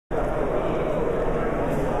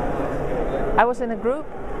I was in a group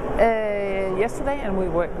yesterday, and we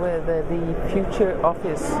worked with the future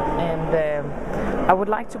office, and I would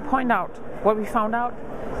like to point out what we found out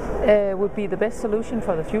would be the best solution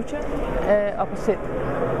for the future, opposite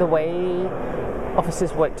the way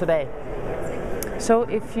offices work today. So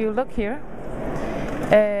if you look here,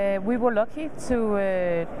 we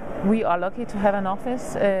are lucky to have an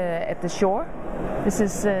office at the shore. This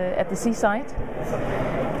is at the seaside,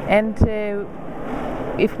 and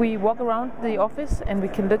if we walk around the office and we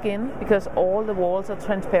can look in, because all the walls are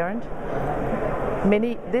transparent.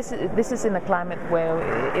 This is in a climate where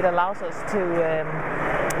it allows us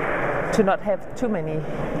to not have too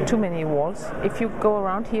many walls. If you go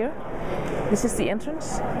around here, this is the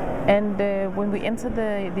entrance, and when we enter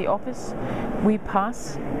the office, we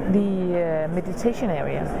pass the meditation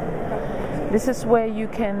area. This is where you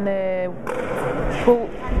can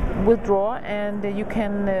withdraw, and you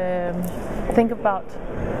can think about.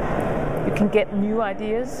 You can get new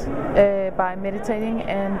ideas by meditating,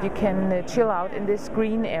 and you can chill out in this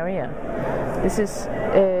green area. This is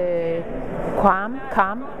calm,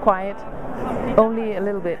 quiet, only a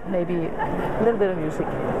little bit, maybe a little bit of music.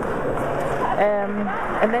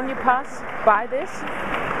 And then you pass by this,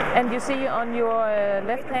 and you see on your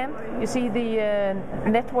left hand, you see the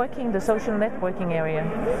networking, the social networking area.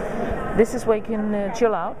 This is where you can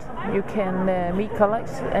chill out, you can meet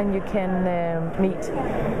colleagues, and you can meet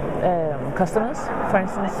customers, for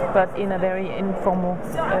instance, but in a very informal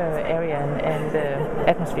area and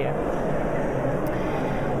atmosphere.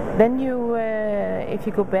 Then you, if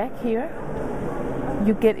you go back here,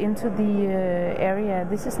 you get into the area.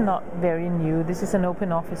 This is not very new. This is an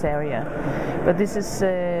open office area, but this is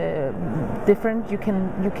different. You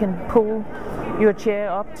can pull your chair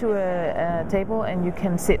up to a table, and you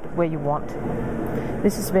can sit where you want.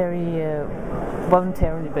 This is very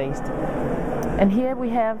voluntarily based. And here we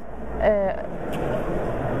have,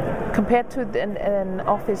 compared to an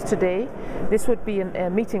office today, this would be a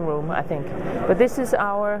meeting room, I think. But this is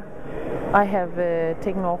I have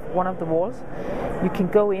taken off one of the walls. You can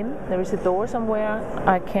go in. There is a door somewhere.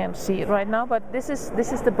 I can't see it right now, but this is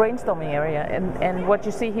the brainstorming area. And what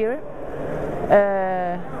you see here,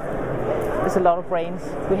 there's a lot of brains.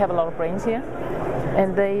 We have a lot of brains here,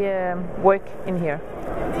 and they work in here.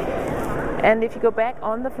 And if you go back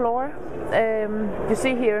on the floor, you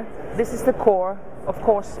see here, this is the core, of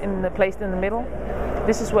course, placed in the middle.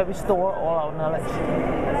 This is where we store all our knowledge.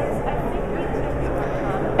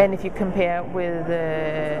 And if you compare with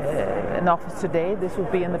an office today, this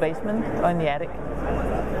would be in the basement or in the attic,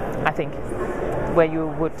 I think, where you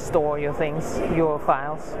would store your things, your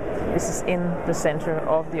files. This is in the center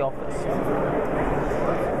of the office.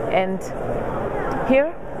 And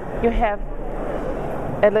here you have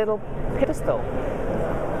a little pedestal.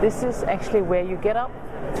 This is actually where you get up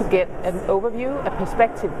to get an overview, a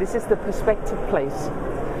perspective. This is the perspective place.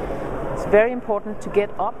 It's very important to get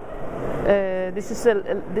up. This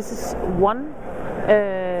is one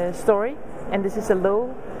story, and this is a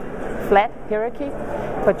low, flat hierarchy,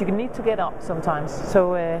 but you need to get up sometimes.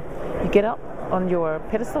 So you get up on your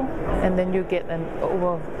pedestal, and then you get an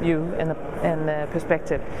overview and a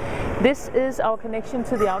perspective. This is our connection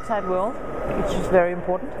to the outside world, which is very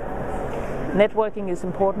important. Networking is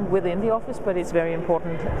important within the office, but it's very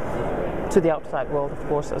important to the outside world, of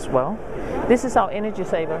course, as well. This is our energy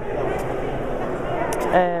saver.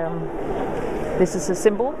 This is a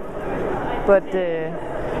symbol, but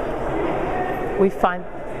we find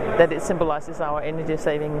that it symbolizes our energy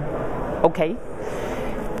saving. Okay.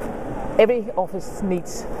 Every office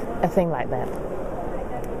needs a thing like that.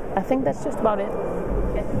 I think that's just about it.